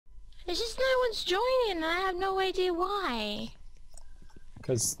It's just no one's joining and I have no idea why.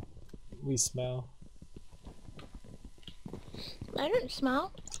 Because we smell. I don't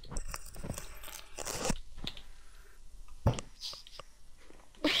smell.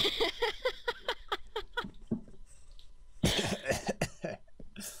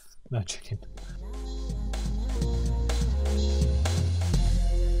 No chicken.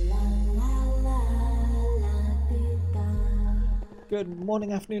 Good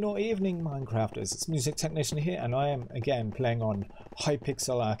morning, afternoon or evening, Minecrafters. It's MusicTechnician here, and I am again playing on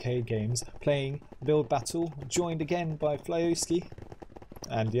Hypixel arcade games, playing Build Battle, joined again by Flyoski,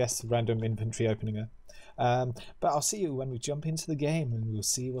 and yes, random inventory opening. But I'll see you when we jump into the game, and we'll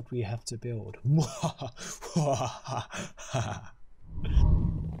see what we have to build.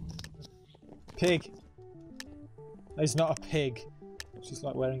 Pig. It's not a pig. She's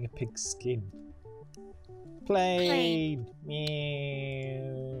like wearing a pig's skin. Plane.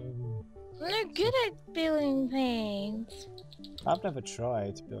 Meow. I'm not good at building things. I've never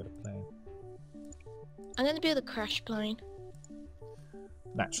tried to build a plane. I'm gonna build a crash plane.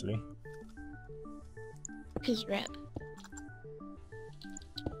 Naturally. Cause rep.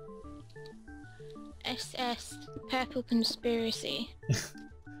 SS Purple Conspiracy.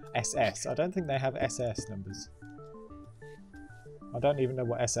 SS. I don't think they have SS numbers. I don't even know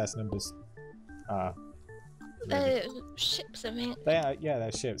what SS numbers are. Really. Ships, I think. They are, yeah,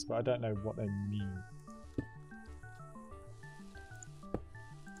 they're ships, but I don't know what they mean.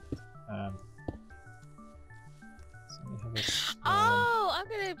 So we have a oh, I'm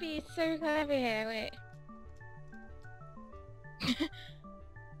gonna be so clever here. Wait.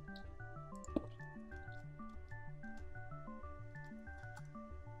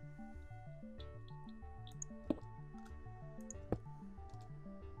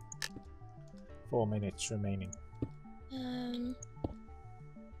 Four minutes remaining.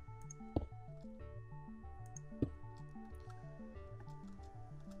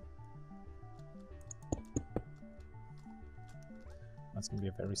 That's going to be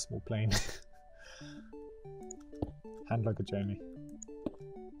a very small plane. Hand luggage only.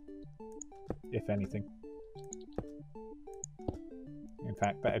 If anything. In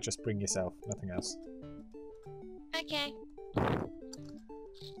fact, better just bring yourself, nothing else. Okay.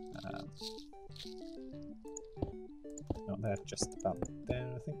 Not there, just about there,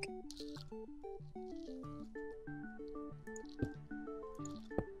 I think.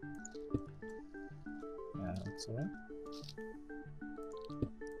 Looks alright.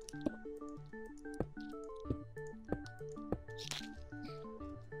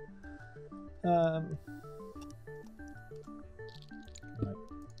 Right.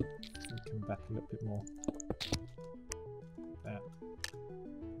 Come back a little bit more. That.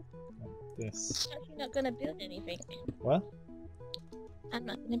 Like this. I'm actually not gonna build anything. What? I'm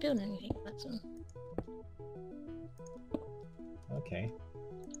not gonna build anything, that's all. Okay.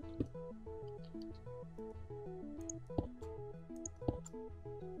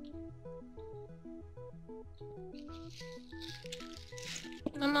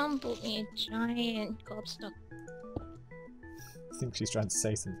 My mom bought me a giant gobstopper. I think she's trying to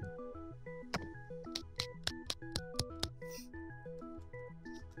say something.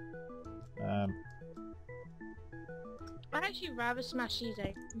 I'd actually rather smash these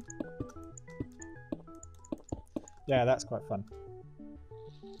open. Yeah, that's quite fun.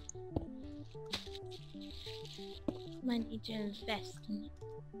 Might need to invest in it.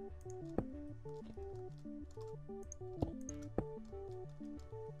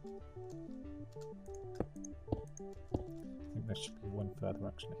 I think there should be one further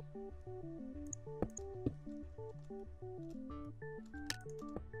actually.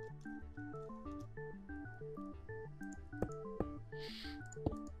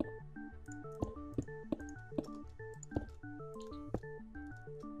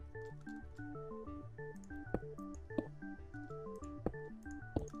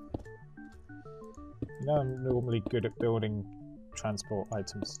 You know, I'm normally good at building transport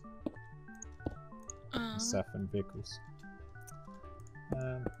items, stuff and vehicles.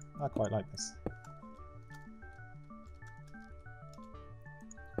 I quite like this.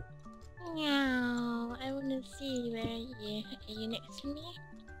 Meow, I wanna see where are you? Are you next to me?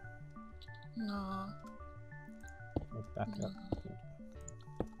 No. We'll back up.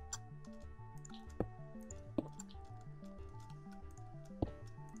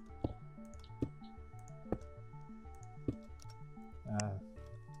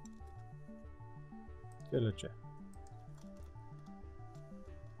 Villager.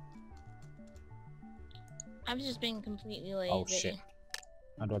 I've just been completely lazy. Oh shit.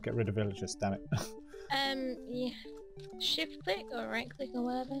 How do I get rid of villagers? Damn it. Yeah. Shift click or right click or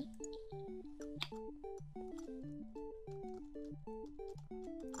whatever.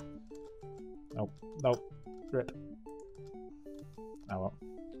 Nope. Nope. Rip. Oh well.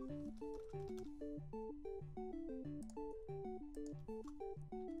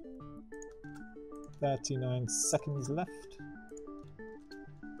 "39 seconds left.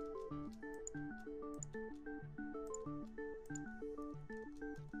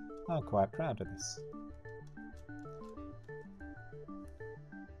 I'm quite proud of this.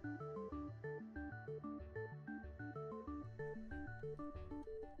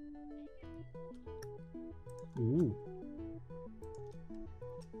 Ooh.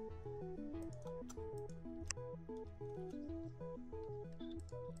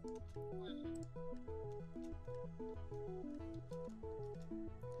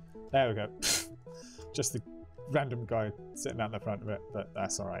 There we go. Just the random guy sitting out the front of it, but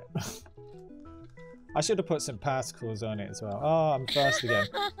that's alright. I should have put some particles on it as well. Oh, I'm first again.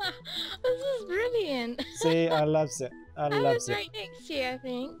 This is brilliant. See, I loves it. I loves it. right next to you, I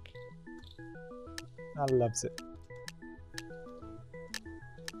think. I loves it.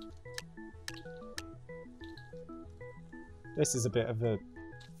 This is a bit of a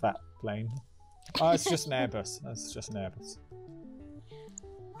fat plane. Oh, it's just an Airbus. That's just an Airbus.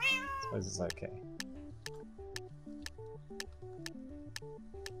 I suppose it's okay.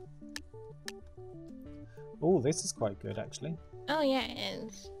 Oh, this is quite good actually. Oh yeah, it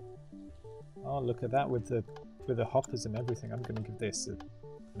is. Oh, look at that with the hoppers and everything. I'm gonna give this an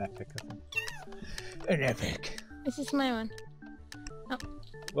epic, I think. An epic. This is my one. Oh.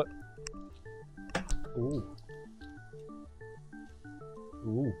 What? Ooh.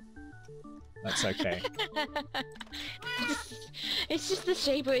 Ooh. That's okay. It's just the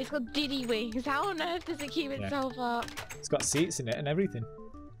shape of it. It's got diddy wings. How on earth does it keep itself up? It's got seats in it and everything.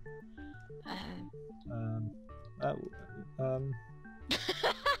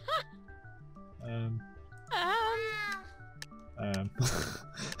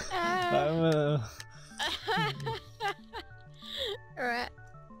 Right.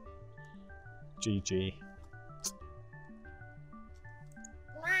 GG.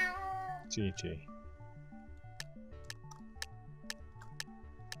 GG.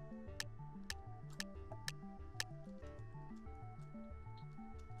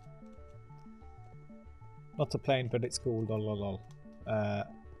 Not a plane, but it's called lol.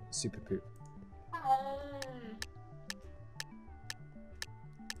 Super poop.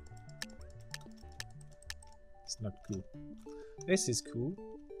 It's not cool. This is cool.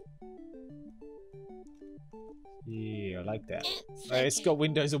 Yeah, I like that. It's got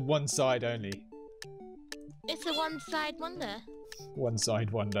windows on one side only. It's a one-side wonder. One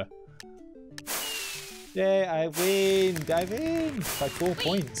side wonder. Yay, I win! I win! By 4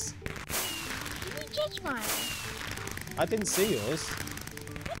 points. Can you judge mine? I didn't see yours.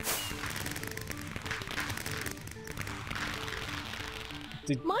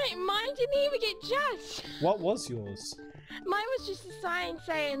 Mine didn't even get judged. What was yours? Mine was just a sign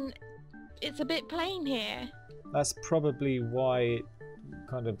saying it's a bit plain here. That's probably why it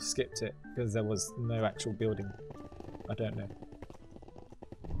kind of skipped it, because there was no actual building. I don't know.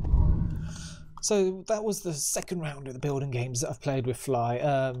 So that was the second round of the building games that I've played with Fly.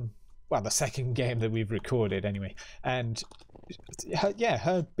 Well, the second game that we've recorded anyway. And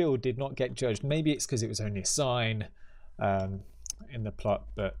her build did not get judged. Maybe it's because it was only a sign in the plot,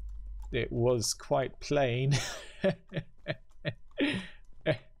 but it was quite plain.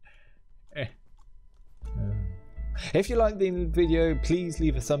 If you liked the video, please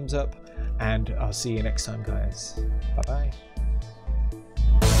leave a thumbs up, and I'll see you next time, guys. Bye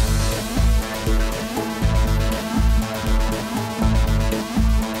bye.